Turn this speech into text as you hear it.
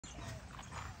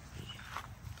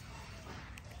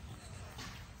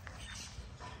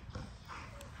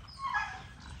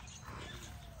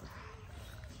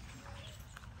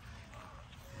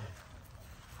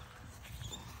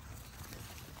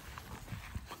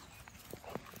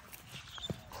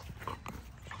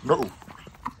No.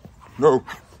 No.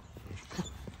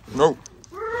 No.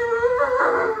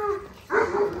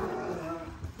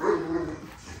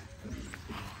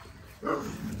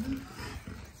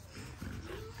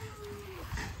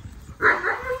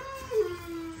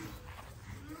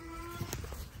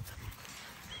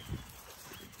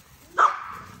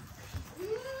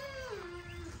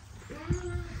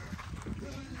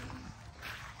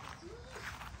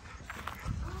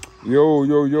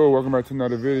 Yo, welcome back to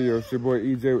another video. It's your boy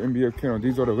EJ with NBA Kennel.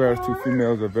 These are the last two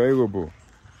females available.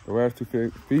 The last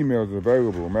two females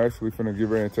available. I'm actually finna get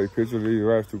ready and take pictures of these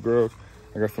last two girls.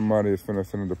 I got somebody that's finna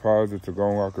send a deposit to go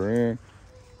and lock her in.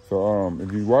 So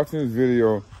if you're watching this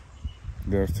video,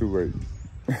 then it's too late.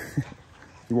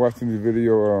 If you're watching this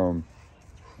video,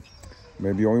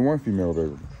 maybe only one female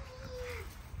available.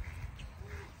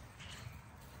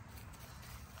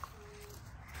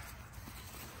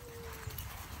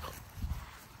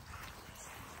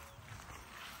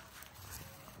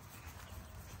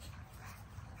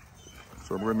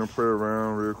 So I'm letting them play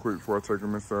around real quick before I take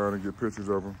them inside and get pictures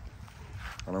of them.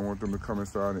 I don't want them to come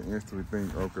inside and instantly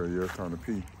think, okay, yeah, it's time to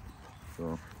pee.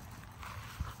 So.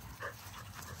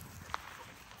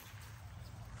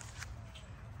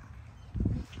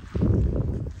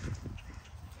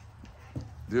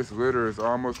 This litter is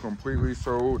almost completely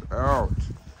sold out.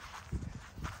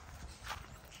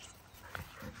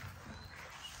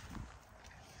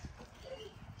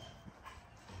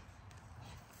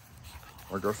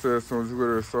 Like I said, as soon as the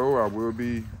litter is sold, I will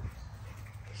be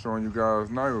showing you guys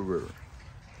Nyla litter.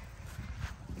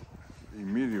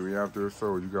 Immediately after it's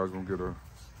sold, you guys gonna get a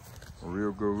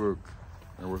real good look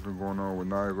at what's been going on with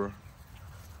Nyla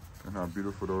and how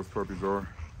beautiful those puppies are.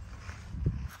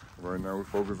 Right now, we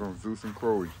focus on Zeus and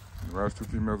Chloe, the last two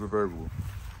females available.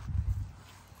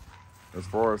 As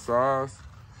far as size,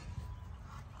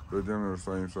 they're generally the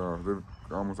same size. They're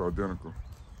almost identical.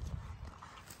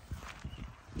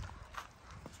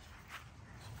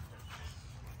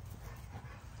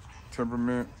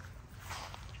 Temperament,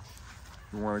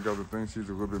 the one that got the thing, she's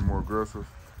a little bit more aggressive.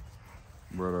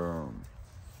 But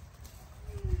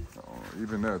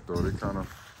even that though,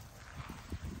 they're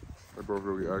both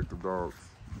really active dogs.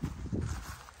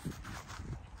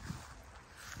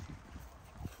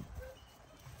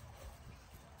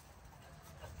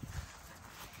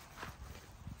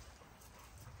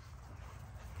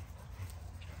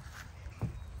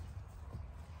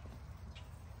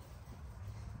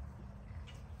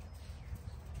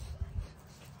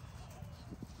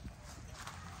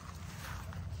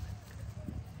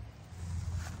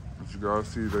 As you guys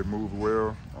see, they move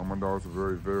well. All my dogs are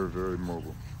very, very, very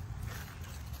mobile.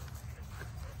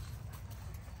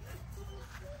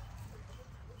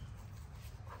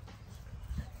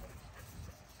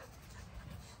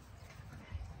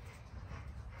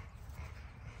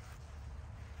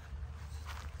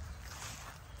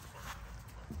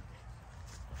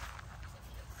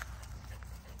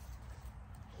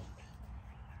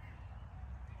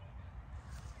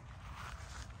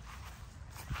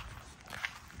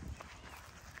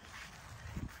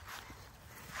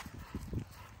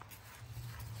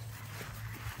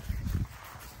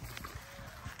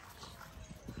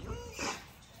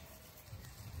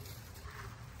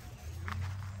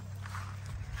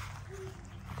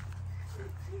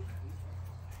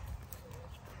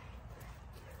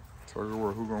 Tug of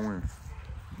war, who gonna win?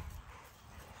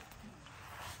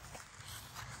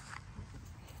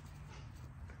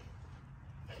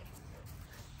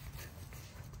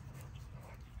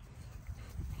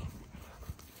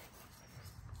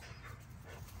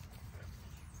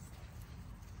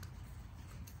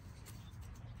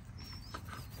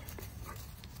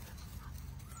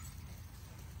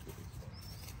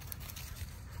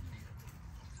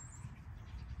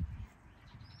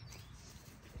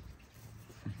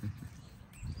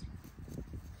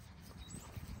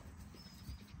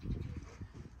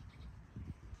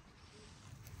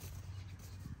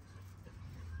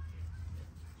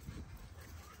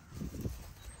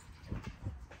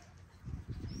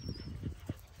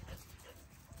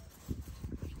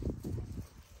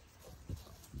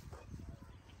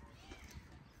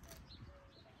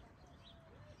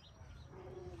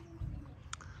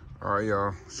 All right,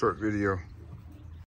 y'all, short video.